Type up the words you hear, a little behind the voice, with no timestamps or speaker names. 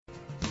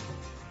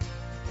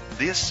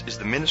This is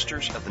the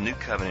Ministers of the New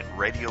Covenant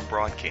radio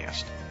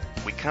broadcast.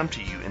 We come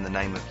to you in the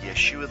name of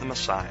Yeshua the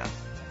Messiah,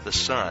 the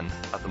Son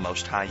of the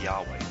Most High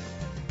Yahweh.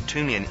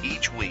 Tune in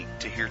each week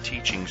to hear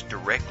teachings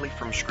directly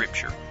from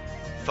Scripture,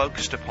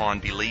 focused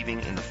upon believing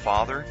in the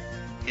Father,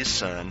 His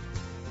Son,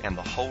 and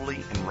the holy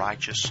and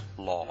righteous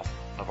law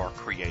of our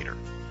Creator.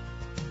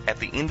 At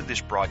the end of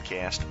this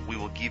broadcast, we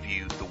will give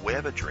you the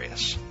web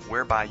address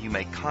whereby you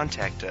may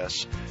contact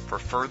us for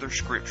further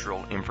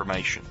scriptural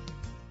information.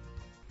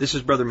 This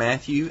is Brother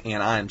Matthew,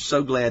 and I am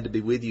so glad to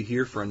be with you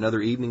here for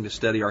another evening to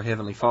study our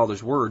Heavenly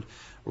Father's Word.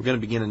 We're going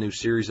to begin a new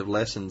series of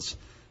lessons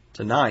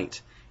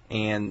tonight,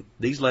 and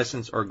these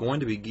lessons are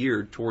going to be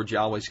geared towards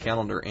Yahweh's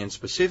calendar and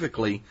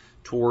specifically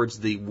towards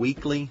the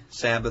weekly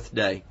Sabbath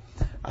day.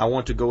 I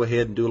want to go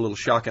ahead and do a little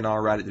shock and awe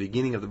right at the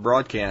beginning of the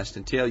broadcast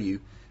and tell you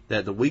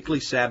that the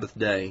weekly Sabbath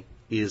day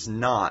is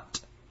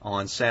not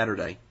on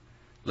Saturday.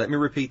 Let me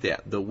repeat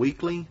that. The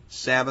weekly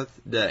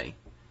Sabbath day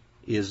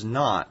is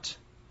not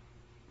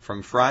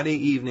from Friday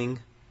evening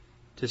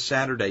to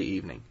Saturday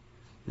evening.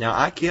 Now,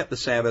 I kept the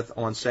Sabbath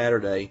on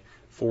Saturday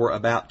for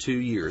about 2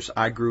 years.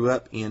 I grew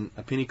up in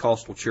a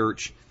Pentecostal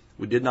church.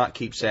 We did not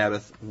keep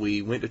Sabbath.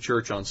 We went to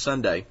church on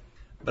Sunday.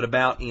 But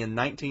about in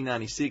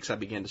 1996, I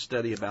began to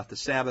study about the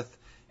Sabbath,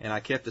 and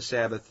I kept the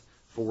Sabbath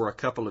for a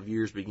couple of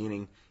years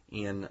beginning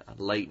in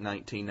late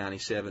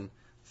 1997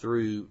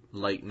 through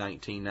late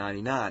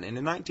 1999. And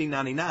in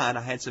 1999,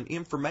 I had some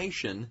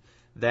information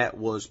that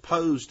was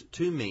posed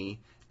to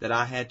me that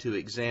I had to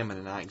examine,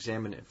 and I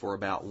examined it for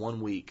about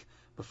 1 week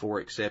before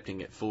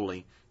accepting it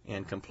fully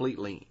and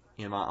completely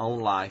in my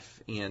own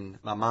life, in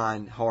my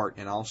mind, heart,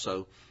 and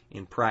also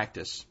in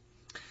practice.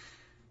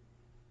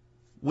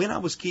 When I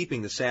was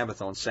keeping the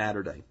Sabbath on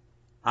Saturday,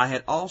 I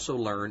had also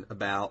learned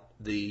about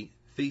the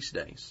feast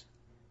days.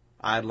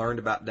 I had learned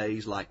about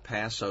days like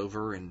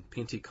Passover and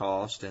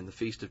Pentecost and the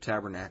Feast of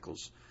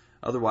Tabernacles,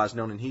 otherwise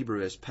known in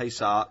Hebrew as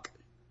Pesach,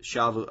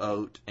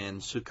 Shavuot,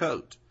 and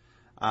Sukkot.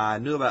 I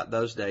knew about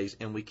those days,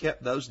 and we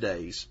kept those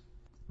days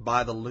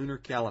by the lunar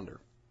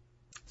calendar,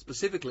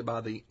 specifically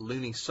by the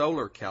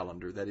lunisolar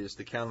calendar, that is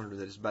the calendar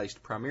that is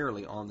based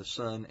primarily on the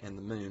sun and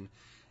the moon,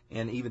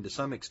 and even to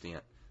some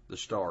extent the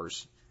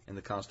stars and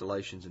the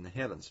constellations in the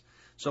heavens.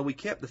 So we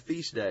kept the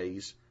feast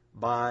days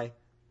by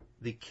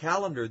the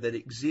calendar that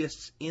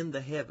exists in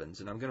the heavens,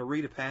 and I'm going to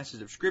read a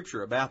passage of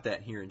Scripture about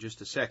that here in just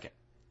a second.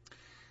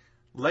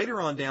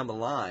 Later on down the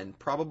line,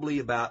 probably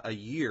about a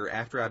year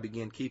after I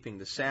began keeping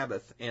the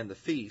Sabbath and the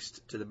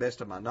feast, to the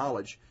best of my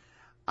knowledge,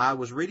 I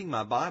was reading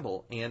my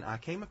Bible and I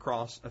came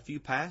across a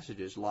few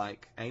passages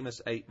like Amos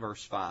 8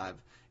 verse 5,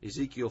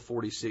 Ezekiel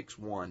 46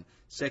 1,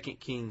 2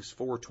 Kings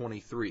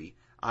 4:23,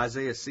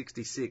 Isaiah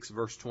 66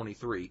 verse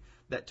 23,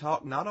 that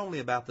talked not only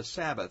about the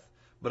Sabbath,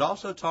 but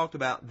also talked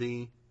about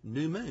the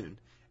new moon.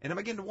 And I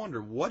began to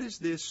wonder, what is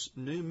this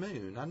new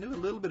moon? I knew a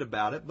little bit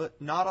about it, but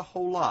not a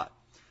whole lot.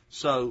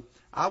 So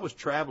I was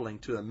traveling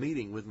to a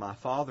meeting with my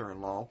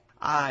father-in-law.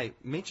 I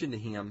mentioned to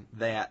him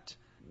that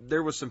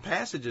there were some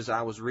passages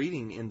I was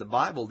reading in the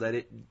Bible that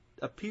it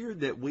appeared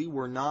that we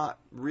were not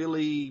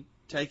really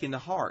taking to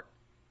heart.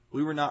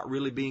 We were not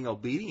really being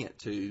obedient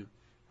to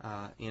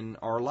in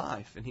our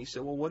life. And he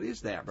said, well, what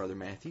is that, Brother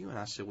Matthew? And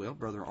I said, well,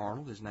 Brother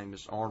Arnold, his name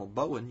is Arnold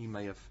Bowen. You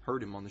may have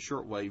heard him on the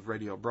shortwave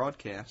radio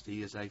broadcast.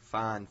 He is a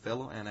fine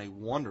fellow and a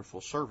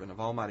wonderful servant of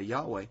Almighty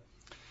Yahweh.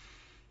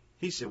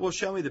 He said, well,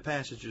 show me the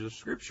passages of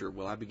Scripture.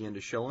 Well, I began to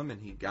show him, and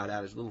he got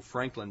out his little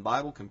Franklin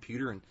Bible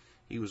computer, and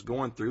he was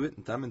going through it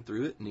and thumbing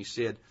through it, and he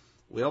said,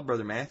 well,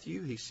 Brother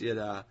Matthew, he said,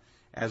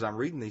 as I'm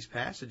reading these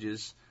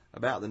passages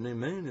about the new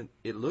moon,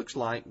 it looks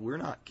like we're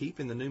not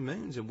keeping the new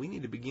moons, and we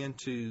need to begin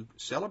to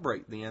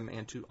celebrate them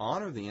and to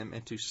honor them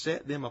and to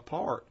set them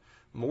apart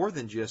more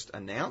than just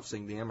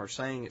announcing them or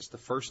saying it's the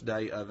first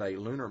day of a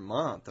lunar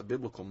month, a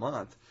biblical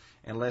month,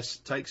 and let's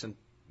take some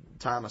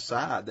time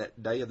aside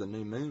that day of the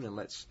new moon and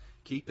let's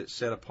keep it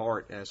set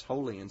apart as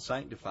holy and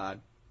sanctified,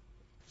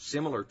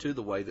 similar to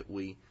the way that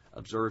we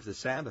observe the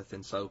Sabbath.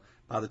 And so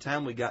by the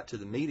time we got to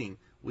the meeting,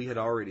 we had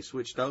already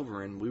switched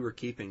over and we were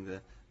keeping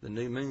the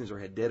new moons, or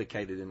had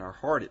dedicated in our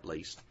heart at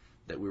least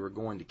that we were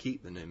going to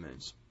keep the new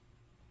moons.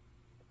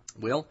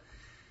 Well,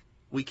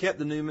 we kept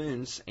the new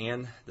moons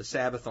and the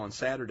Sabbath on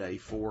Saturday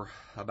for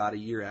about a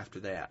year after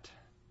that.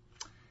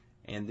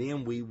 And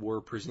then we were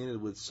presented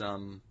with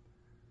some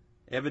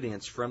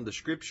evidence from the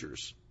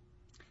Scriptures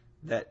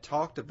that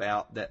talked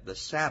about that the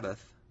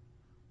Sabbath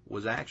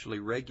was actually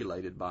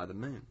regulated by the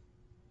moon.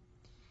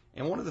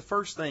 And one of the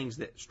first things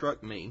that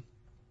struck me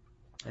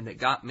and that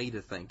got me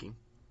to thinking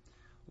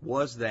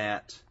was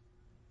that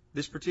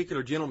this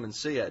particular gentleman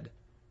said,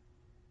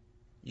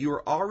 you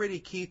are already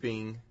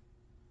keeping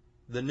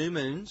the new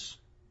moons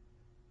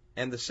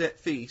and the set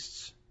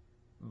feasts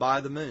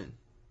by the moon.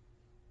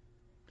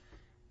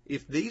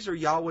 If these are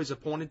Yahweh's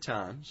appointed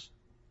times,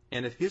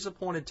 and if His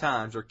appointed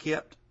times are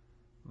kept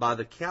by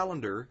the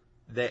calendar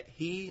that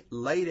He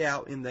laid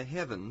out in the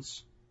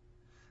heavens,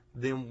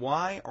 then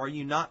why are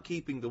you not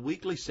keeping the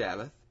weekly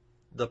Sabbath,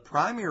 the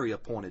primary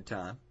appointed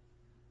time,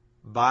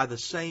 by the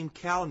same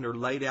calendar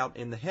laid out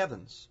in the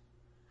heavens?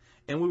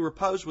 And we were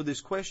posed with this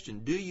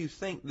question: do you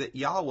think that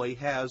Yahweh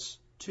has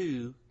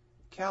two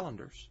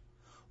calendars?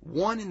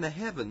 One in the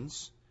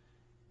heavens,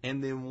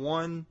 and then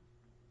one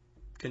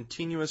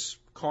continuous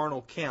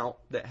carnal count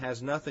that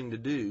has nothing to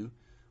do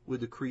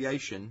with the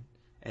creation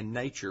and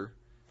nature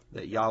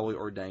that Yahweh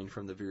ordained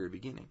from the very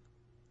beginning.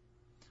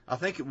 I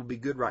think it would be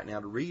good right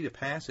now to read a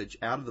passage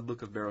out of the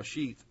book of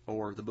Bereshith,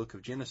 or the book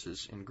of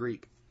Genesis in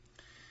Greek.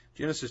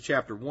 Genesis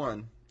chapter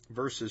 1,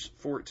 verses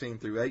 14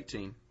 through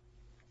 18.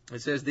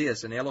 It says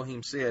this: And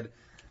Elohim said,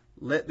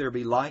 Let there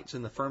be lights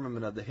in the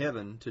firmament of the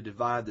heaven to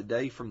divide the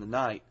day from the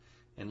night,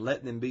 and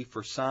let them be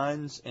for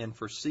signs and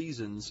for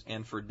seasons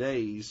and for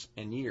days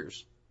and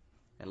years.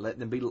 And let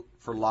them be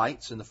for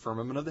lights in the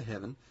firmament of the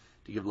heaven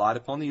to give light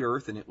upon the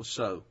earth. And it was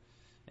so.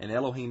 And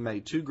Elohim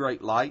made two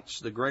great lights,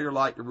 the greater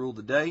light to rule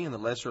the day, and the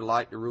lesser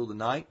light to rule the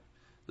night,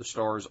 the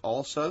stars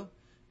also.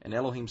 And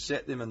Elohim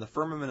set them in the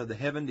firmament of the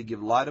heaven to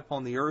give light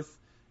upon the earth,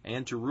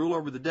 and to rule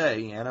over the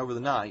day and over the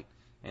night,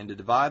 and to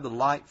divide the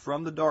light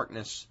from the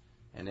darkness.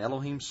 And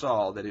Elohim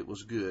saw that it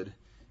was good.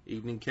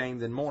 Evening came,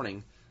 then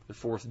morning, the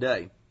fourth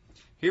day.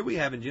 Here we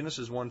have in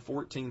Genesis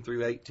 1:14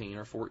 through 18,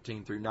 or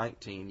 14 through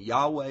 19,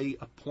 Yahweh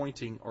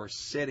appointing or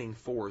setting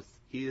forth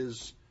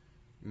His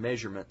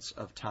measurements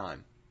of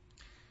time.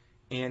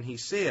 And He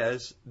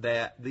says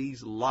that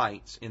these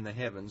lights in the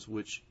heavens,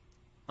 which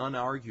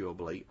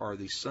unarguably are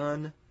the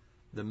sun,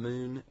 the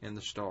moon, and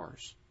the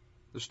stars.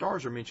 The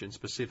stars are mentioned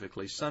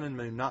specifically, sun and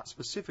moon not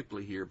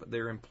specifically here, but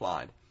they're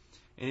implied.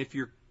 And if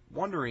you're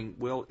wondering,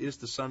 well, is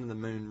the sun and the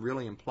moon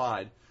really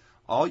implied?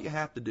 All you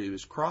have to do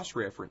is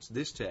cross-reference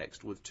this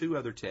text with two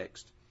other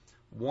texts,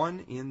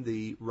 one in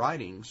the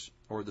writings,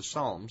 or the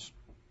Psalms,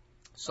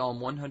 Psalm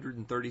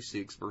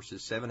 136,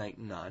 verses 7, 8,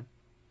 and 9,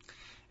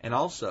 and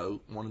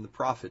also one in the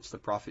prophets, the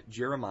prophet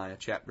Jeremiah,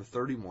 chapter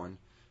 31,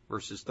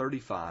 verses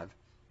 35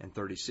 and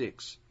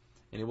 36.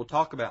 And it will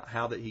talk about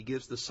how that He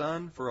gives the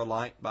sun for a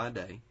light by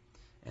day,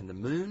 and the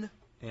moon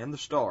and the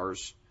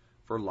stars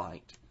for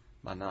light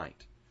by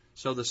night.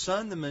 So the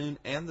sun, the moon,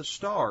 and the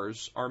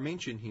stars are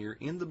mentioned here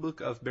in the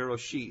book of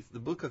Bereshith, the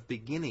book of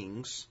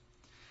beginnings,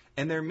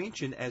 and they're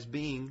mentioned as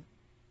being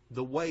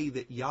the way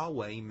that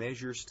Yahweh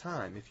measures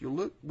time. If you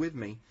look with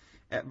me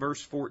at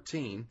verse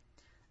 14,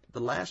 the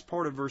last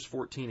part of verse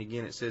 14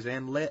 again, it says,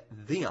 And let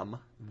them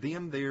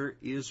there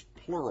is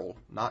plural,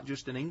 not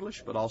just in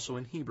English, but also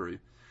in Hebrew.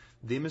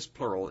 Them is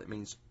plural. It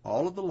means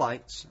all of the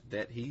lights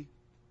that He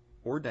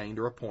ordained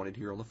or appointed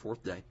here on the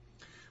fourth day.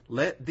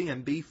 Let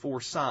them be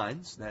for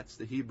signs, that's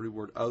the Hebrew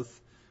word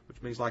oath,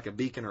 which means like a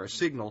beacon or a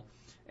signal,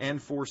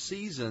 and for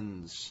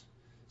seasons.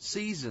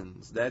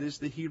 Seasons, that is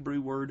the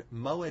Hebrew word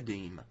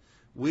moedim,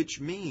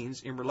 which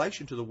means, in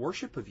relation to the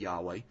worship of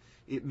Yahweh,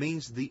 it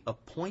means the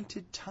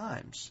appointed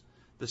times,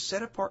 the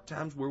set-apart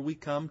times where we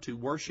come to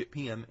worship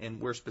Him,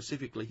 and where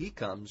specifically He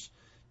comes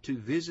to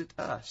visit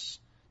us.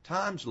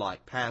 Times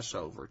like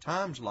Passover,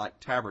 times like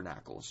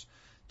Tabernacles,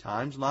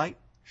 times like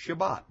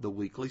Shabbat, the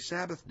weekly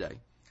Sabbath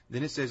day.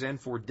 Then it says, and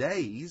for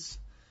days,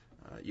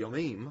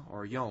 yomim,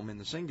 or yom in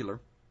the singular,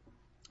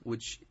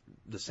 which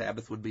the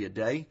Sabbath would be a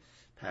day,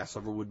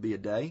 Passover would be a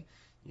day.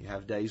 You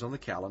have days on the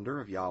calendar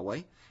of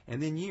Yahweh.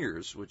 And then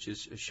years, which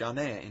is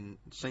shaneh in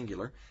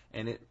singular,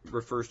 and it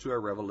refers to a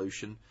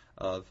revolution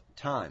of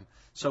time.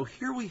 So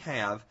here we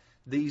have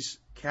these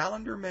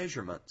calendar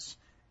measurements,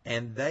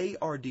 and they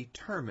are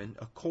determined,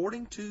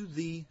 according to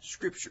the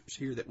scriptures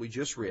here that we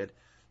just read,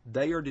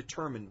 they are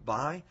determined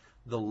by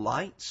the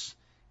lights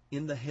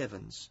in the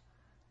heavens,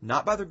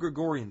 not by the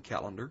Gregorian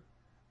calendar,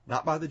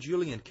 not by the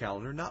Julian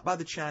calendar, not by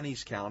the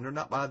Chinese calendar,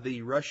 not by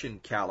the Russian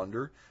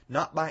calendar,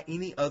 not by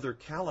any other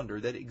calendar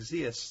that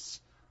exists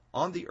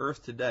on the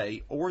earth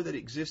today, or that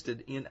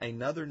existed in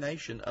another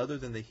nation other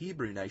than the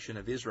Hebrew nation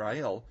of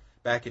Israel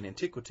back in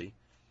antiquity.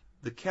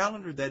 The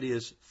calendar that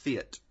is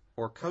fit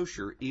or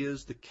kosher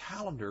is the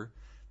calendar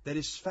that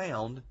is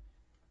found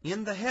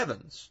in the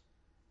heavens.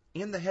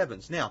 In the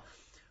heavens. Now,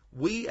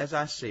 we, as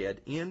I said,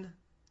 in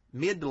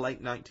mid to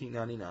late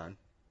 1999,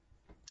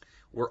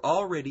 we're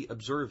already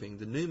observing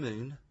the new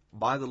moon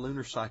by the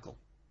lunar cycle.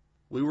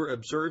 We were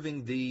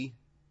observing the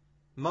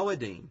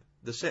Moedim,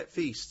 the set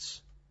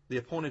feasts, the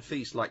appointed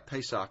feasts like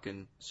Pesach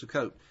and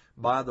Sukkot,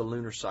 by the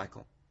lunar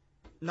cycle.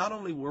 Not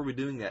only were we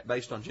doing that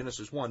based on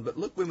Genesis 1, but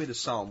look with me to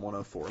Psalm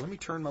 104. Let me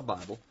turn my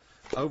Bible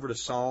over to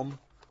Psalm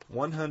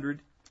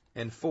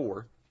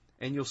 104,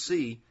 and you'll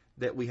see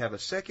that we have a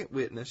second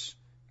witness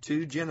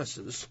to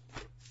Genesis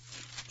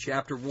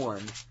chapter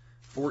 1,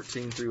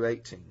 14 through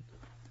 18.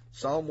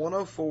 Psalm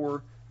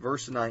 104,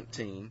 verse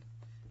 19.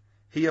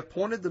 He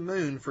appointed the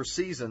moon for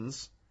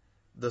seasons.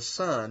 The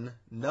sun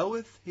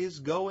knoweth his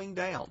going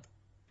down.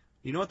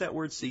 You know what that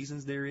word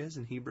seasons there is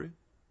in Hebrew?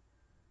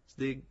 It's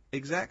the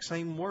exact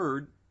same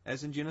word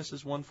as in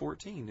Genesis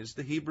 1:14. It's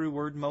the Hebrew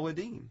word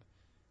moedim.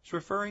 It's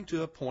referring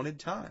to appointed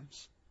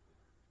times.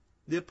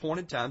 The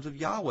appointed times of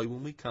Yahweh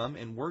when we come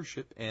and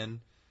worship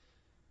and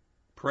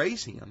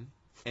praise Him,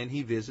 and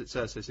He visits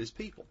us as His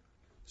people.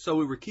 So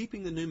we were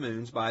keeping the new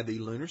moons by the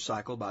lunar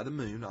cycle, by the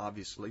moon,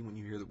 obviously. When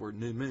you hear the word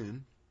new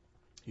moon,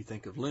 you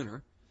think of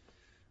lunar.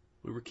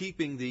 We were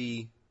keeping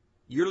the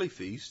yearly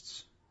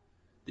feasts,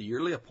 the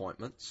yearly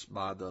appointments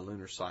by the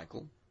lunar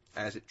cycle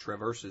as it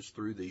traverses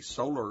through the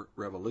solar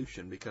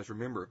revolution, because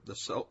remember, the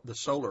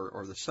solar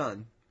or the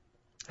sun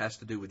has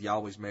to do with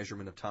Yahweh's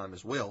measurement of time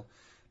as well,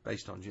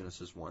 based on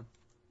Genesis 1.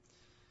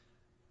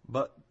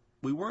 But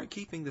we weren't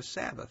keeping the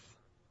Sabbath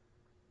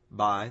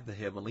by the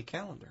heavenly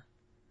calendar.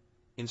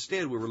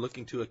 Instead, we were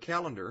looking to a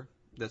calendar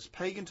that's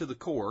pagan to the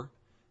core,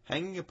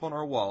 hanging upon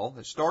our wall,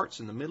 that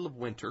starts in the middle of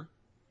winter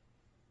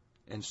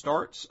and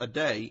starts a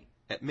day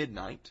at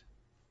midnight,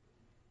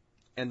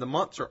 and the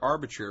months are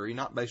arbitrary,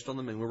 not based on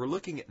the moon. We were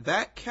looking at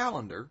that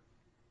calendar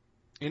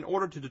in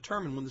order to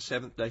determine when the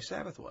seventh-day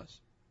Sabbath was,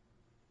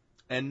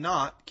 and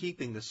not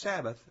keeping the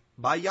Sabbath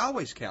by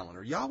Yahweh's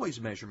calendar, Yahweh's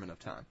measurement of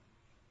time.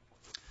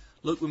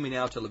 Look with me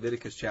now to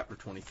Leviticus chapter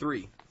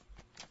 23.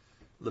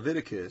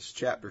 Leviticus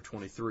chapter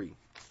 23.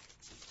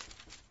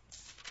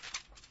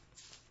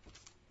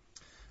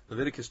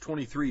 Leviticus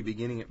 23,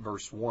 beginning at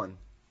verse 1.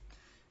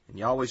 And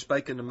Yahweh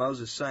spake unto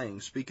Moses,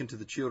 saying, Speak unto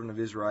the children of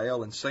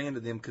Israel, and say unto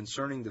them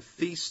concerning the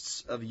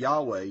feasts of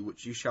Yahweh,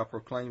 which ye shall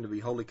proclaim to be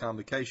holy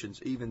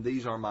convocations, even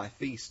these are my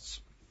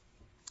feasts.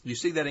 You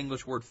see that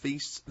English word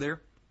feasts there?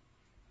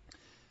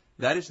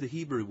 That is the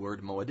Hebrew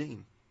word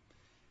moedim.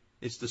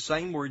 It's the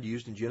same word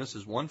used in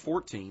Genesis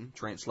 1:14,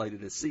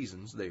 translated as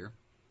seasons there.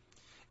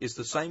 It's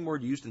the same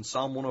word used in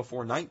Psalm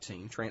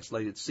 104:19,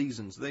 translated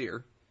seasons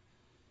there.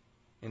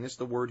 And it's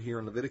the word here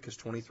in Leviticus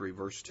 23,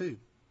 verse 2.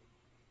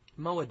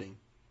 Moedim.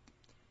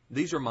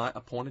 These are my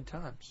appointed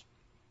times.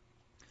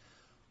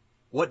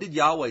 What did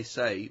Yahweh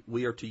say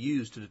we are to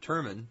use to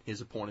determine His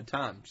appointed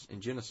times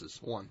in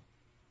Genesis 1?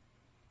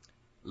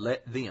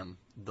 Let them,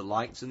 the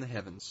lights in the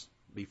heavens,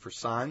 be for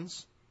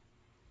signs,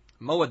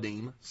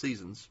 moedim,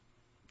 seasons,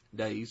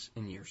 days,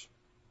 and years.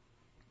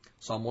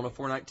 Psalm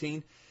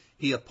 104:19,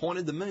 He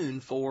appointed the moon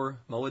for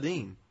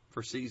moedim,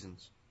 for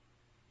seasons.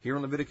 Here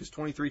in Leviticus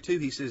 23:2,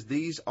 He says,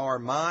 These are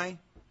my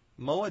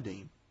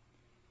moedim.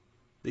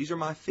 These are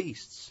my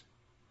feasts.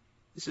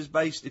 This is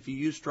based, if you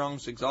use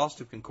Strong's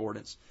Exhaustive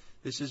Concordance,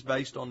 this is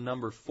based on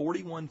number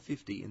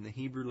 4150 in the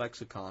Hebrew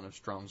lexicon of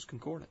Strong's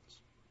Concordance.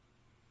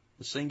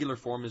 The singular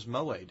form is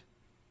moed.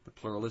 The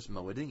plural is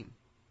moedim.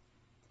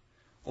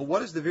 Well,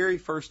 what is the very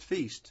first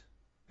feast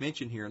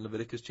mentioned here in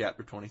Leviticus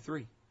chapter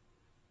 23?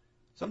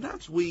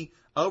 Sometimes we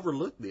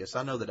overlook this.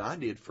 I know that I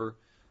did for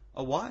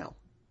a while.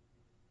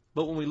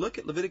 But when we look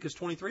at Leviticus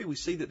 23, we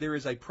see that there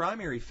is a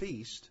primary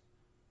feast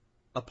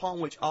upon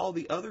which all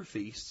the other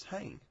feasts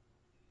hang.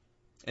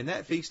 And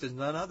that feast is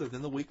none other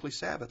than the weekly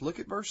Sabbath. Look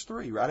at verse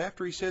 3. Right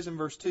after he says in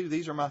verse 2,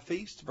 These are my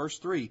feasts. Verse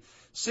 3,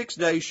 6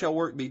 days shall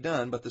work be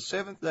done, but the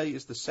seventh day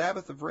is the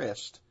Sabbath of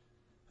rest.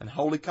 And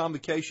holy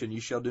convocation, you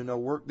shall do no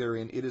work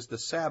therein. It is the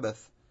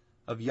Sabbath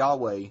of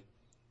Yahweh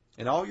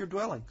in all your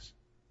dwellings.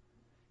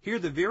 Here,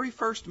 the very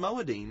first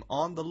moedim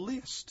on the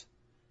list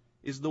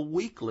is the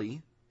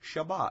weekly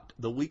Shabbat,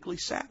 the weekly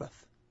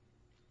Sabbath.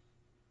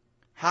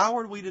 How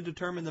are we to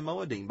determine the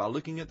moedim? By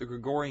looking at the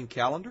Gregorian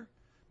calendar?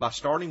 By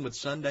starting with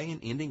Sunday and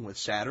ending with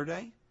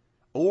Saturday?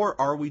 Or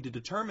are we to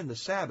determine the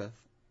Sabbath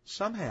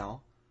somehow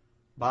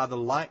by the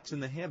lights in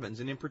the heavens,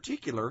 and in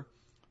particular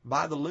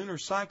by the lunar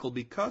cycle,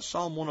 because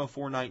Psalm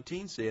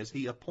 104:19 says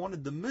He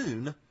appointed the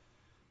moon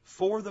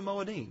for the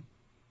moedim?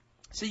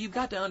 See, you've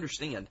got to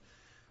understand,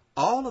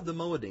 all of the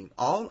moedim,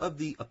 all of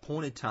the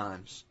appointed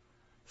times,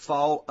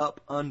 fall up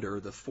under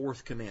the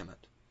fourth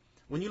commandment.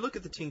 When you look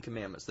at the Ten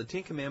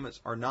Commandments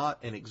are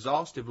not an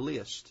exhaustive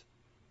list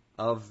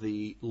of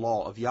the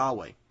law of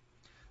Yahweh.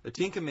 The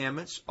Ten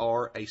Commandments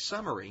are a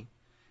summary,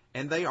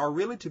 and they are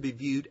really to be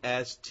viewed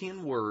as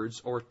 10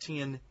 words or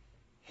 10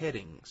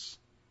 headings.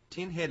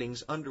 10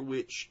 headings under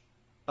which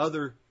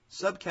other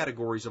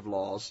subcategories of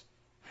laws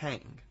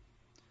hang.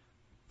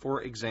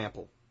 For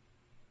example,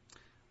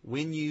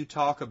 when you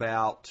talk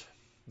about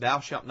thou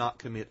shalt not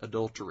commit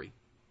adultery,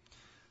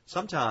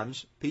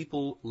 sometimes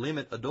people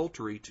limit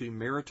adultery to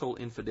marital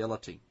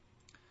infidelity,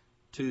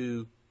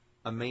 to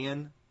a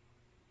man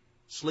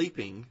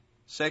sleeping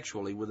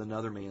sexually with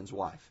another man's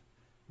wife.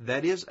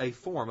 That is a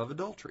form of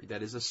adultery.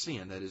 That is a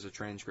sin. That is a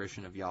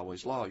transgression of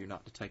Yahweh's law. You're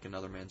not to take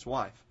another man's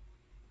wife.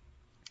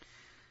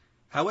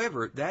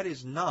 However, that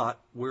is not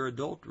where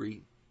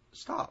adultery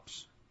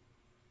stops.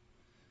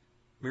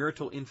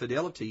 Marital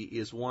infidelity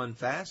is one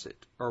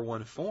facet or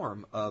one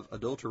form of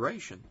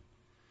adulteration.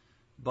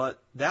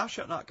 But thou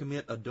shalt not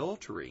commit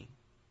adultery,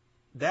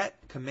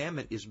 that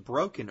commandment is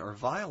broken or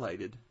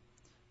violated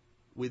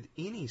with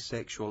any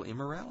sexual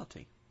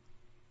immorality.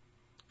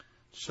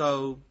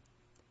 So,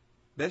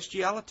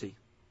 bestiality,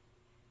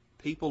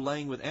 people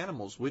laying with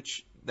animals,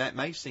 which that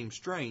may seem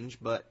strange,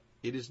 but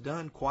it is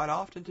done quite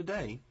often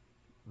today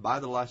by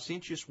the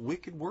licentious,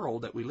 wicked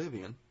world that we live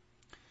in.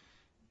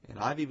 And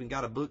I've even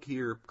got a book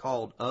here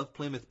called Of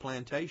Plymouth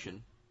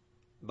Plantation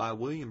by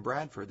William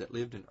Bradford that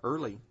lived in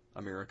early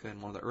America in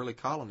one of the early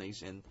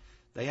colonies, and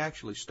they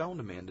actually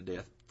stoned a man to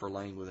death for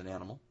laying with an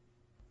animal.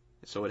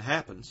 So it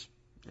happens,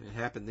 and it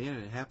happened then,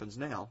 and it happens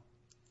now.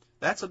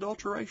 That's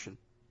adulteration.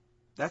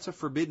 That's a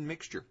forbidden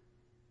mixture.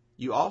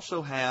 You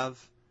also have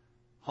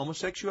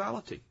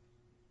homosexuality.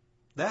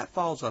 That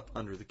falls up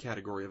under the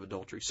category of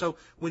adultery. So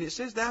when it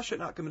says thou shalt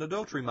not commit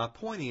adultery, my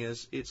point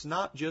is it's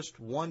not just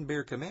one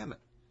bare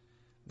commandment.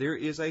 There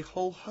is a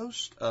whole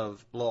host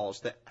of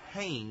laws that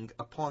hang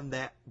upon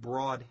that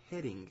broad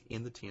heading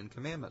in the 10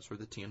 Commandments, or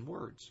the 10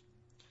 words.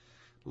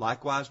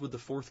 Likewise with the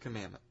 4th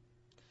commandment.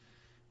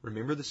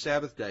 Remember the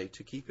Sabbath day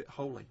to keep it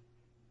holy.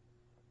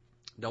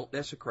 Don't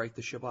desecrate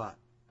the Shabbat.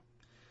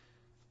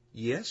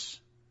 Yes,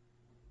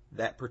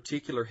 that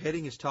particular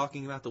heading is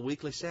talking about the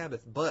weekly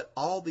Sabbath, but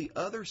all the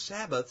other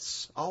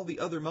Sabbaths, all the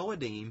other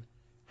Moedim,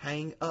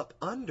 hang up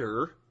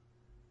under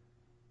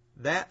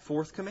that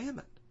 4th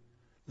commandment.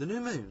 The new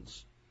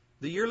moons,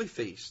 the yearly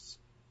feasts,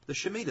 the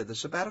Shemitah, the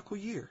sabbatical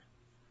year.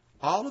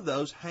 All of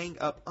those hang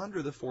up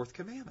under the 4th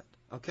commandment.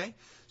 Okay?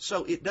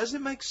 So it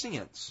doesn't make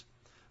sense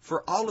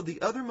for all of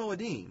the other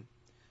Moedim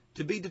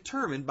to be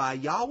determined by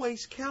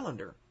Yahweh's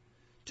calendar,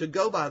 to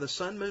go by the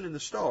sun, moon, and the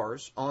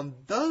stars on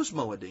those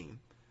Moedim,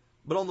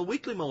 but on the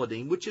weekly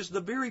Moedim, which is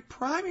the very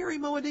primary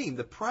Moedim,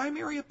 the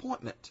primary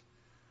appointment,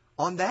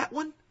 on that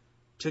one,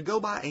 to go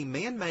by a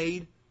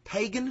man-made,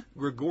 pagan,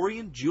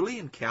 Gregorian,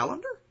 Julian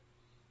calendar?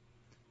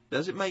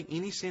 Doesn't make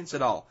any sense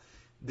at all.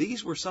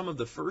 These were some of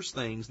the first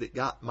things that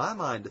got my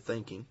mind to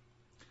thinking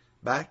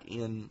back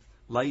in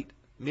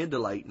mid to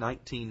late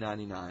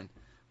 1999,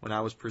 when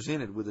I was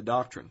presented with the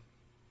doctrine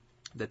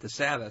that the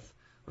Sabbath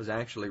was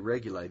actually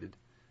regulated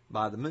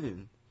by the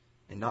moon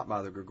and not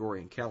by the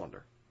Gregorian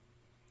calendar.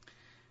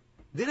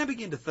 Then I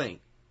began to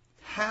think,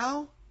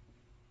 how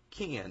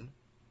can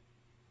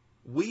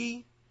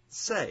we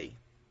say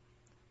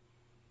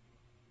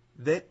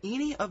that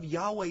any of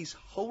Yahweh's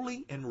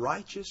holy and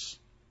righteous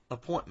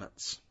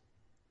appointments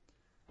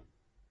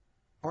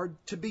are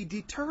to be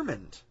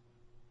determined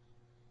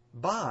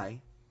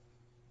by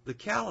the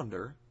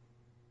calendar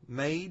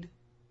made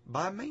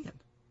by man,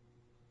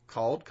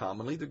 called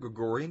commonly the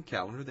Gregorian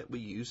calendar that we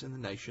use in the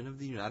nation of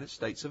the United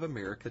States of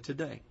America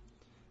today?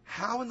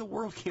 How in the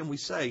world can we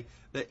say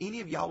that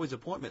any of Yahweh's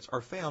appointments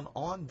are found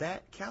on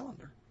that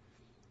calendar?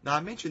 Now, I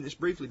mentioned this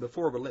briefly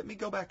before, but let me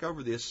go back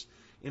over this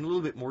in a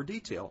little bit more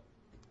detail.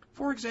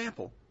 For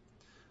example,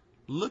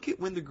 look at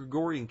when the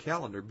Gregorian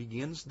calendar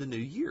begins the new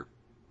year.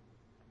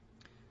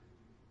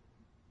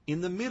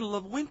 In the middle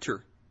of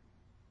winter,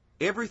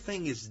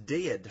 everything is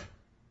dead.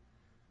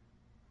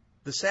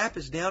 The sap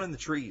is down in the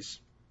trees.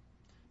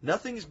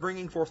 Nothing is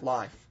bringing forth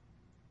life.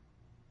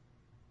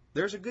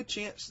 There's a good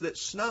chance that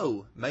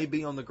snow may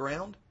be on the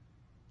ground,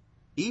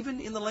 even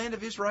in the land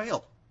of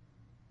Israel.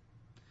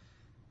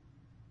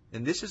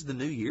 And this is the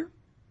new year.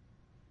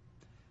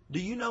 Do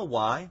you know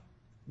why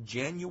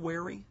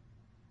January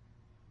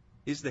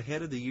is the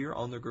head of the year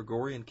on the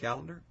Gregorian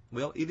calendar?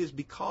 Well, it is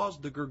because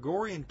the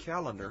Gregorian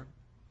calendar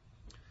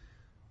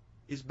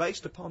is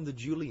based upon the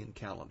Julian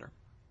calendar.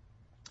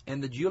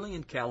 And the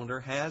Julian calendar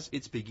has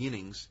its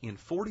beginnings in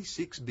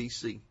 46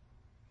 BC,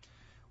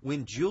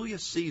 when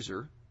Julius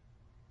Caesar,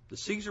 the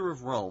Caesar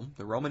of Rome,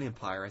 the Roman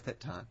Empire at that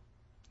time,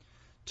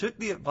 took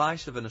the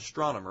advice of an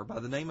astronomer by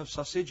the name of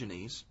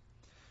Sosigenes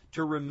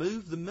to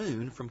remove the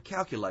moon from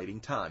calculating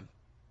time.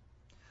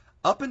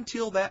 Up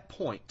until that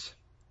point,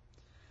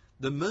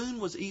 the moon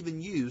was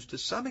even used to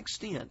some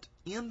extent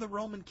in the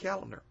Roman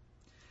calendar.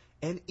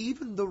 And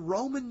even the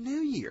Roman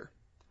New Year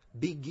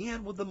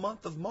began with the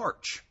month of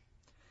March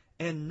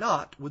and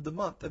not with the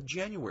month of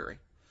January.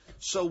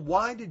 So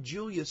why did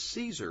Julius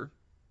Caesar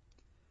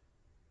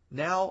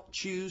now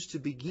choose to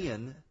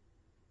begin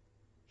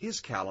his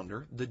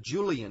calendar, the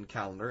Julian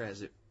calendar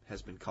as it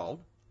has been called,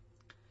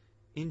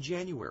 in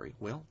January?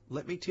 Well,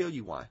 let me tell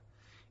you why.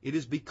 It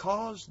is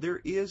because there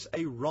is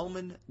a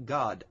Roman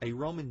god, a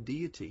Roman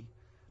deity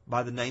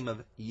by the name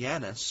of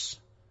Janus,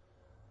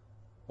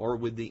 or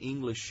with the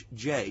English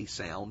J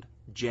sound,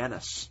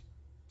 Janus.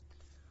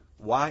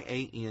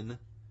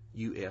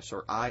 Y-A-N-U-S,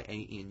 or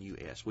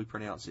I-A-N-U-S. We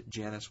pronounce it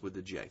Janus with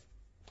the J.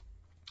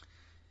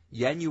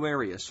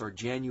 Januarius, or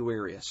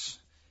Januarius,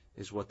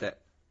 is what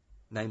that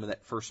name of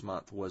that first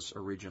month was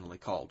originally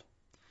called.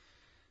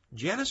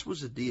 Janus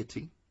was a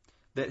deity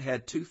that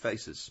had two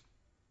faces.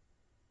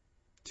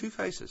 Two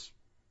faces.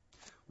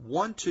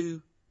 One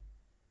to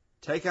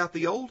take out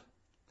the old,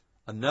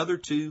 another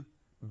to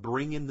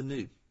bring in the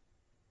new.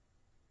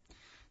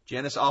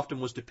 Janus often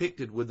was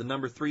depicted with the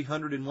number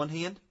 300 in one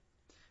hand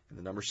and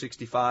the number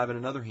 65 in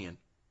another hand.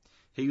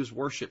 He was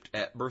worshipped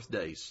at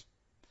birthdays.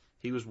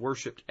 He was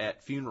worshipped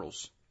at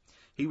funerals.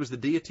 He was the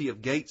deity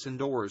of gates and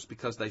doors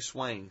because they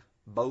swang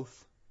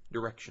both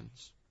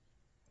directions.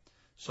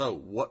 So,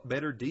 what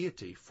better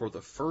deity for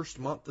the first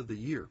month of the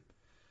year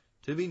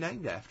to be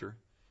named after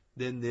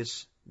than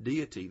this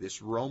deity,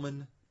 this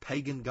Roman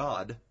pagan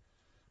god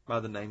by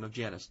the name of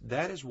Janus?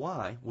 That is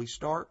why we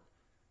start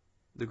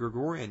the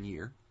Gregorian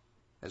year,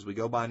 as we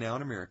go by now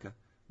in America,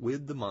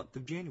 with the month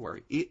of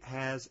January. It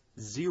has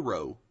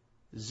zero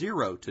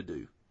to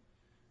do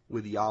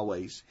with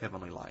Yahweh's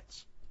heavenly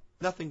lights.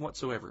 Nothing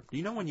whatsoever. Do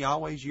you know when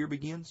Yahweh's year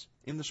begins?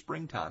 In the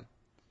springtime,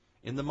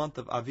 in the month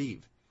of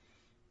Aviv.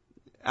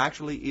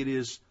 Actually, it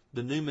is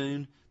the new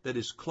moon that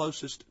is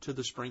closest to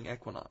the spring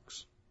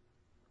equinox,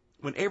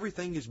 when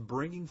everything is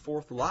bringing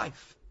forth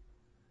life.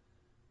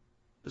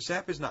 The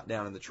sap is not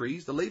down in the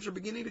trees. The leaves are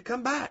beginning to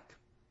come back.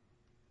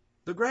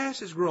 The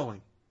grass is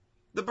growing.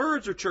 The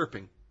birds are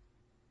chirping.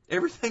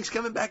 Everything's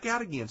coming back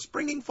out again,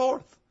 springing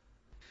forth.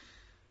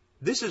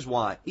 This is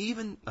why,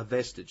 even a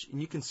vestige,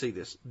 and you can see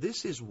this,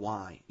 this is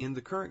why in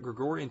the current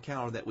Gregorian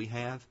calendar that we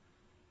have,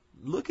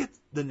 look at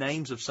the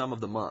names of some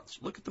of the months.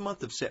 Look at the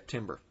month of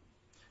September.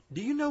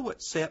 Do you know what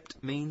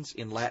sept means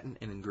in Latin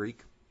and in Greek?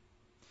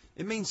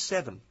 It means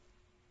 7.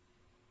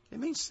 It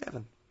means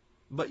 7.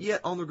 But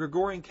yet on the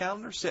Gregorian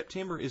calendar,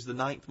 September is the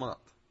 9th month.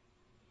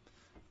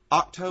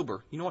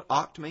 October, you know what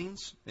oct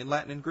means in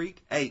Latin and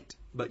Greek? 8.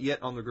 But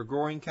yet on the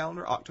Gregorian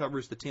calendar, October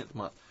is the 10th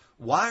month.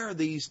 Why are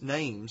these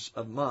names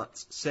of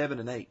months 7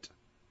 and 8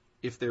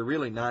 if they're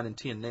really 9 and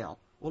 10 now?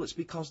 Well, it's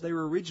because they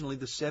were originally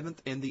the 7th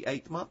and the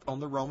 8th month on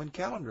the Roman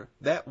calendar.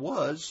 That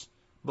was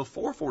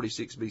before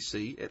 46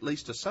 BC, at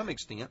least to some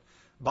extent,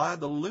 by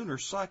the lunar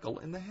cycle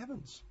in the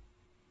heavens.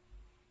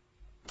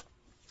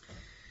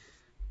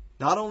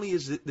 Not only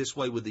is it this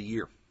way with the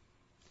year,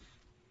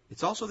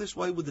 it's also this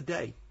way with the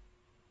day.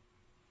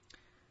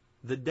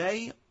 The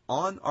day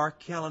on our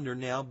calendar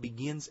now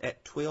begins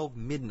at 12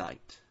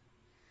 midnight.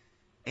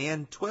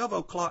 And 12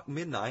 o'clock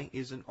midnight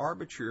is an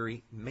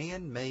arbitrary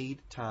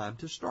man-made time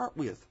to start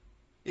with.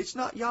 It's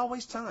not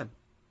Yahweh's time.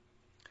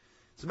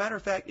 As a matter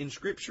of fact, in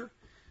Scripture,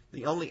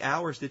 the only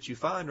hours that you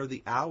find are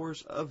the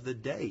hours of the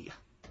day,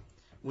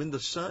 when the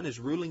sun is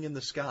ruling in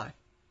the sky.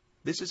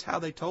 This is how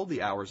they told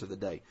the hours of the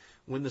day.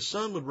 When the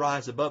sun would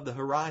rise above the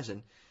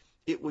horizon,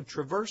 it would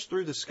traverse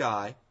through the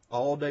sky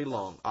all day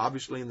long.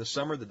 Obviously, in the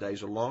summer, the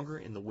days are longer.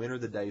 In the winter,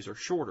 the days are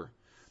shorter.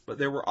 But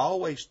there were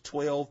always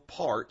 12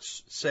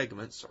 parts,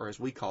 segments, or as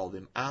we call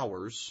them,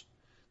 hours.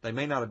 They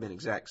may not have been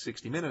exact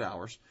 60-minute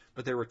hours,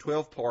 but there were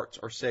 12 parts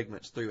or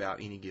segments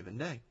throughout any given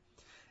day.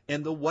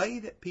 And the way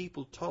that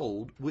people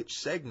told which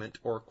segment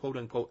or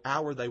quote-unquote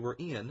hour they were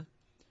in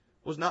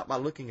was not by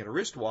looking at a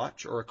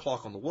wristwatch or a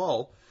clock on the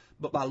wall,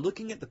 but by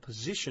looking at the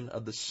position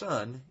of the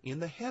sun in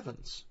the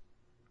heavens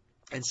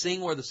and seeing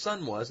where the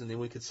sun was, and then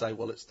we could say,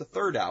 well, it's the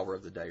 3rd hour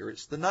of the day, or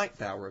it's the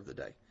 9th hour of the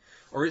day.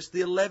 Or it's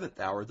the 11th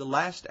hour, the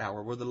last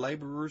hour, where the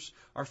laborers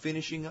are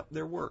finishing up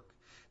their work.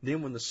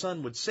 Then when the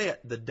sun would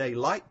set, the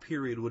daylight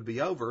period would be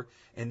over,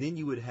 and then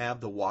you would have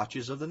the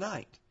watches of the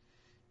night.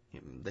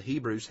 The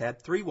Hebrews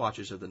had 3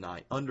 watches of the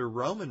night. Under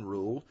Roman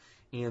rule,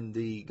 in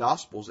the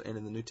Gospels and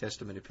in the New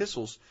Testament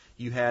epistles,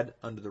 you had,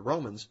 under the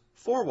Romans,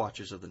 4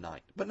 watches of the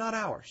night, but not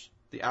hours.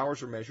 The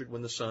hours were measured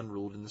when the sun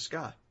ruled in the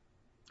sky.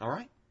 All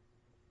right?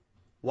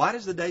 Why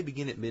does the day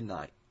begin at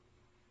midnight?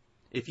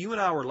 If you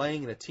and I were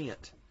laying in a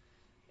tent,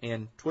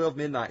 and 12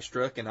 midnight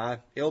struck, and I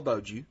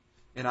elbowed you,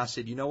 and I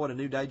said, you know what, a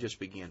new day just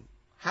began.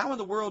 How in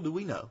the world do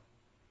we know?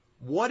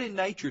 What in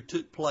nature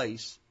took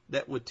place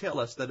that would tell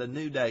us that a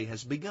new day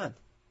has begun?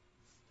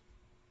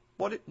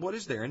 What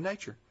is there in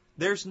nature?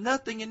 There's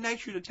nothing in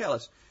nature to tell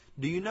us.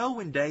 Do you know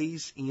when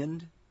days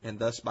end, and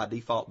thus by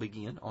default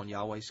begin on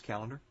Yahweh's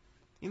calendar?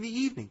 In the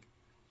evening.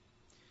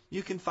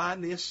 You can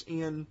find this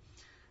in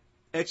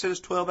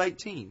Exodus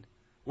 12:18.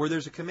 Where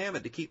there's a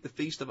commandment to keep the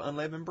Feast of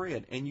Unleavened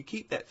Bread. And you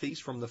keep that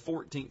feast from the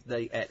 14th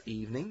day at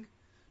evening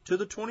to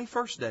the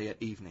 21st day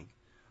at evening.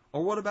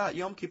 Or what about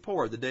Yom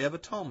Kippur, the Day of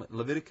Atonement,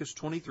 Leviticus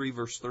 23,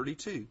 verse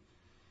 32,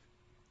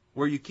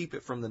 where you keep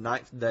it from the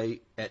 9th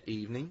day at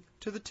evening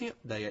to the 10th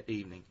day at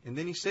evening. And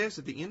then he says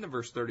at the end of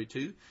verse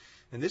 32,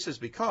 and this is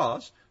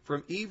because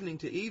from evening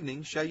to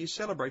evening shall you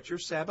celebrate your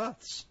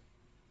Sabbaths.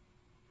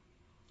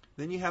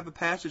 Then you have a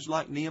passage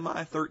like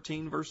Nehemiah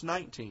 13, verse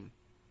 19.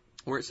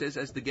 Where it says,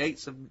 as the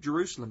gates of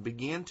Jerusalem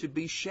began to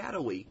be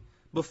shadowy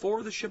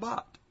before the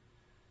Shabbat,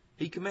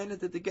 he commanded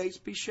that the gates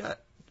be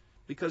shut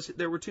because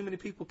there were too many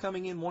people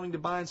coming in wanting to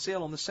buy and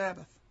sell on the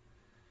Sabbath.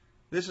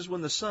 This is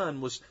when the sun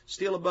was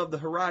still above the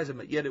horizon,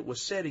 but yet it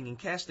was setting and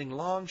casting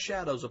long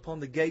shadows upon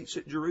the gates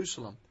at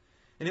Jerusalem.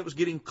 And it was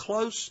getting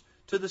close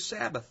to the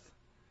Sabbath,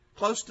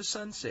 close to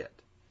sunset.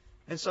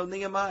 And so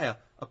Nehemiah,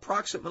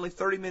 approximately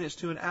 30 minutes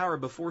to an hour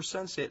before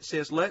sunset,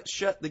 says, let's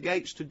shut the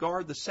gates to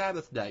guard the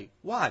Sabbath day.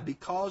 Why?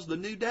 Because the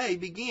new day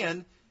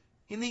began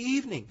in the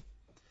evening.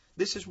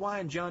 This is why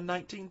in John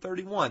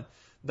 19:31,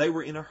 they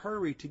were in a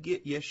hurry to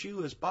get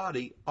Yeshua's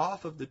body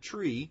off of the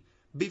tree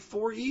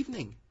before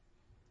evening.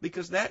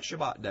 Because that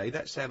Shabbat day,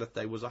 that Sabbath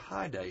day, was a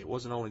high day. It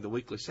wasn't only the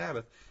weekly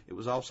Sabbath, it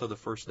was also the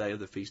first day of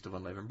the Feast of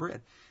Unleavened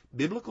Bread.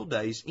 Biblical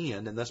days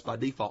end, and thus by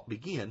default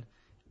begin,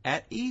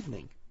 at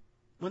evening,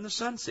 when the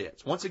sun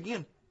sets. Once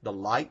again, the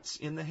lights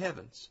in the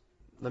heavens.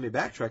 Let me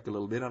backtrack a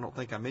little bit. I don't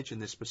think I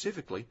mentioned this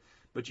specifically,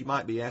 but you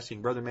might be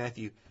asking, Brother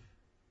Matthew,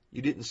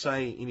 you didn't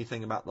say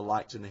anything about the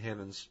lights in the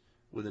heavens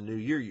with a new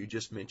year. You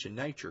just mentioned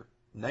nature.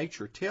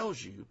 Nature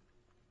tells you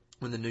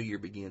when the new year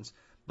begins,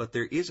 but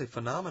there is a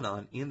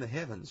phenomenon in the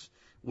heavens.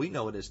 We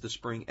know it as the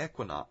spring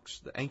equinox.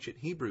 The ancient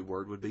Hebrew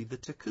word would be the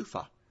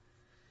tekufah.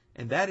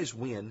 And that is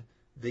when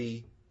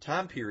the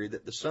time period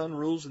that the sun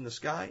rules in the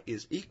sky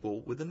is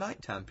equal with the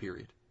nighttime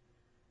period.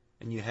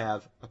 And you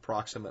have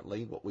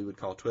approximately what we would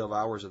call 12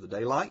 hours of the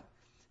daylight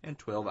and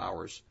 12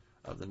 hours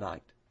of the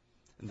night.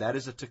 And that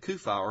is a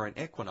tekufah, or an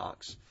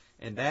equinox.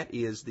 and that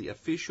is the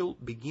official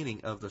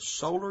beginning of the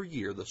solar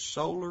year, the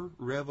solar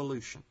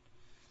revolution.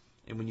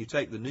 And when you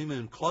take the new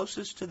moon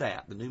closest to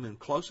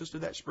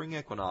that, spring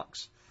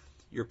equinox,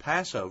 your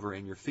Passover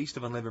and your Feast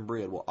of Unleavened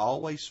Bread will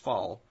always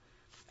fall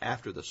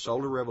after the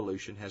solar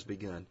revolution has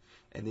begun.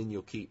 And then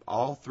you'll keep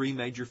all three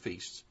major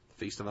feasts,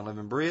 the Feast of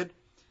Unleavened Bread,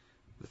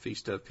 the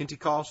Feast of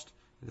Pentecost,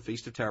 and the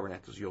Feast of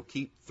Tabernacles. You'll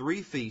keep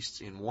three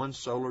feasts in one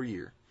solar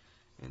year.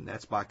 And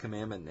that's by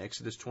commandment in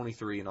Exodus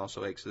 23 and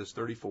also Exodus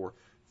 34.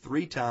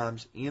 3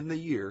 times in the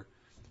year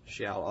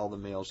shall all the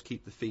males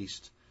keep the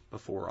feast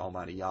before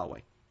Almighty Yahweh.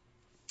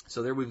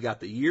 So there we've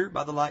got the year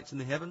by the lights in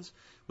the heavens.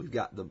 We've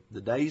got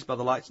the days by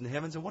the lights in the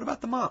heavens. And what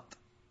about the month?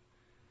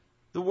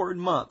 The word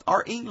month,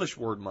 our English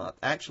word month,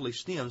 actually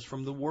stems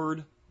from the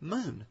word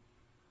moon.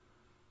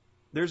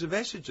 There's a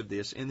vestige of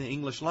this in the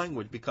English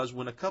language because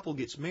when a couple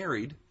gets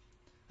married,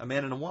 a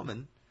man and a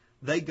woman,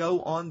 they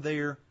go on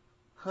their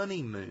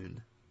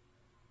honeymoon.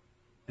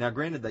 Now,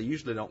 granted, they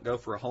usually don't go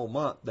for a whole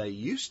month. They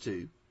used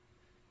to.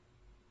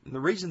 And the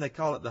reason they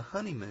call it the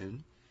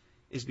honeymoon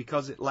is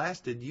because it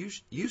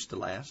used to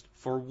last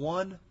for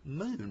 1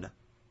 moon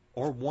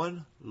or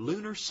 1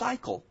 lunar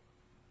cycle,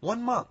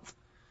 1 month.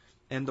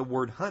 And the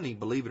word honey,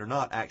 believe it or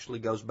not, actually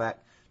goes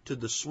back to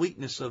the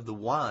sweetness of the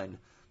wine,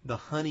 the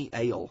honey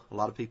ale. A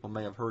lot of people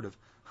may have heard of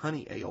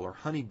honey ale or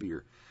honey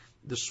beer.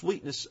 The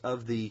sweetness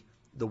of the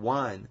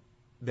wine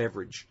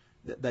beverage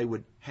that they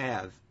would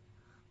have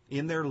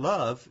in their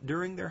love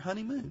during their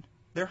honeymoon,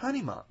 their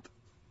honey month,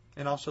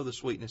 and also the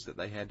sweetness that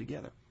they had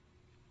together.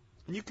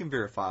 And you can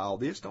verify all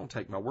this. Don't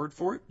take my word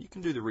for it. You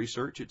can do the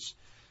research. It's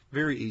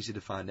very easy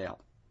to find out.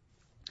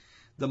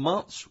 The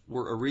months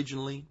were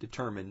originally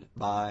determined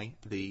by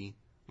the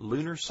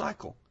lunar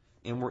cycle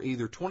and were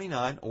either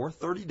 29 or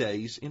 30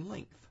 days in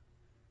length.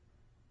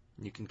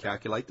 You can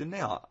calculate them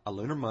now. A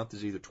lunar month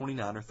is either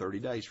 29 or 30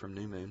 days from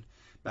new moon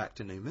back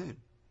to new moon.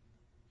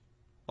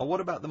 Well,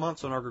 what about the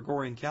months on our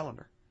Gregorian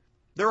calendar?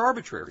 They're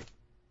arbitrary.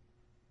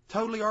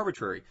 Totally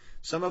arbitrary.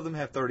 Some of them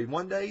have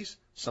 31 days,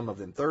 some of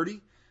them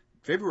 30.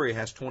 February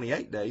has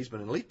 28 days,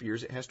 but in leap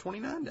years it has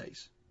 29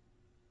 days.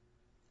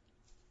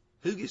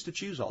 Who gets to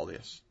choose all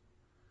this?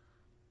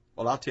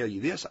 Well, I'll tell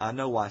you this. I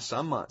know why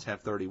some months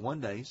have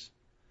 31 days.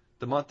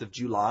 The month of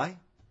July,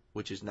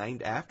 which is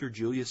named after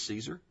Julius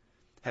Caesar,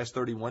 has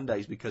 31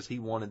 days because he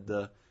wanted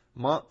the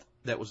month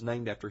that was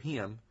named after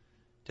him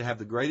to have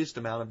the greatest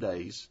amount of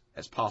days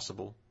as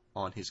possible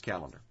on his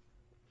calendar.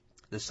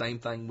 The same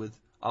thing with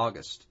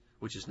August,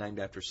 which is named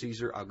after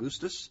Caesar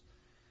Augustus,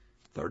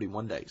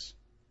 31 days,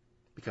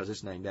 because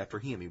it's named after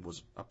him. He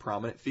was a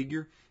prominent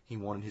figure. He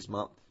wanted his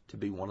month to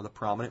be one of the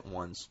prominent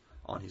ones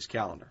on his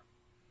calendar.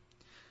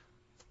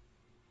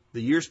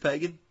 The year's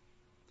pagan,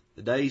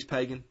 the day's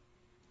pagan,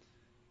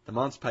 the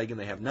month's pagan.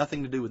 They have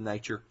nothing to do with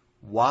nature.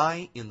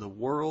 Why in the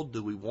world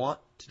do we want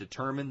to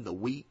determine the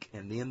week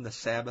and then the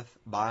Sabbath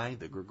by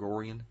the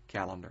Gregorian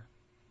calendar?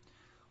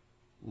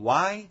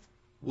 Why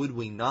would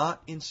we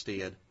not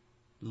instead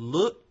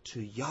look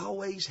to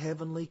Yahweh's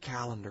heavenly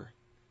calendar,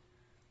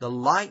 the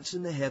lights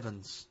in the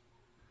heavens?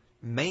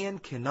 Man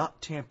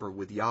cannot tamper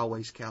with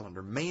Yahweh's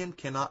calendar. Man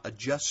cannot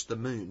adjust the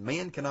moon.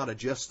 Man cannot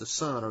adjust the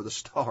sun or the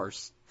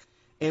stars.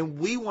 And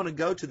we want to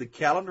go to the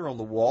calendar on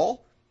the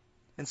wall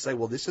and say,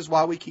 well, this is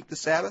why we keep the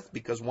Sabbath,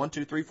 because 1,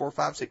 2, 3, 4,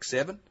 5, 6,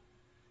 7.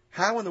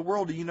 How in the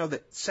world do you know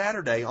that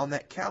Saturday on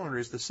that calendar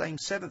is the same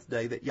seventh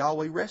day that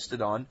Yahweh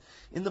rested on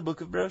in the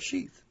book of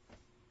Bereshith?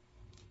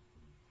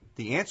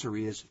 The answer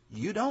is,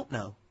 you don't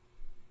know.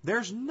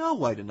 There's no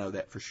way to know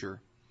that for sure.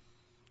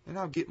 And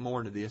I'll get more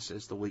into this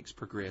as the weeks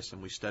progress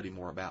and we study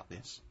more about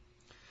this.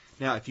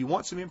 Now, if you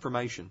want some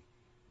information,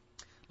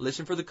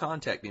 listen for the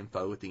contact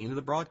info at the end of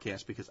the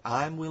broadcast, because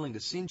I'm willing to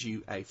send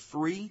you a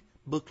free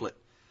booklet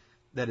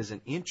that is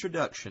an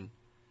introduction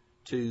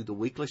to the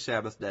weekly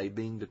Sabbath day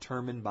being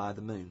determined by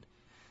the moon.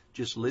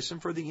 Just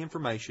listen for the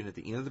information at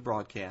the end of the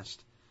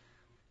broadcast,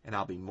 and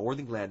I'll be more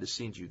than glad to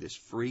send you this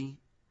free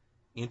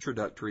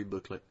introductory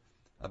booklet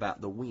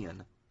about the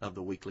when of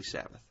the weekly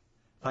Sabbath.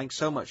 Thanks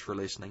so much for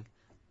listening.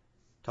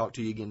 Talk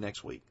to you again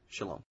next week.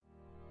 Shalom.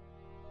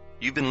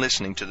 You've been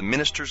listening to the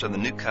Ministers of the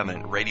New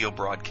Covenant radio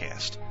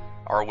broadcast.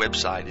 Our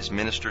website is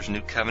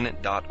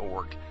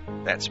ministersnewcovenant.org.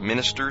 That's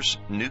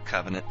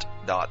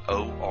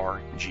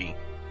ministersnewcovenant.org.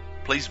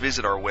 Please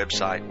visit our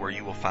website where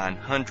you will find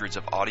hundreds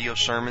of audio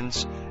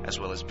sermons as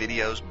well as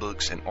videos,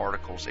 books, and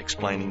articles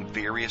explaining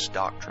various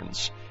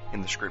doctrines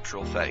in the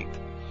scriptural faith.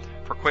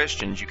 For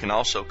questions, you can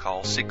also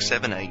call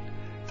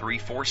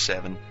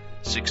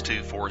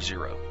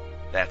 678-347-6240.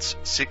 That's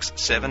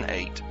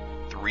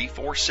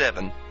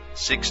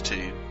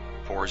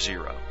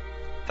 678-347-6240.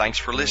 Thanks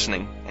for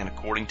listening, and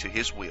according to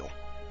His will,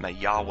 may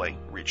Yahweh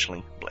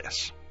richly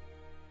bless.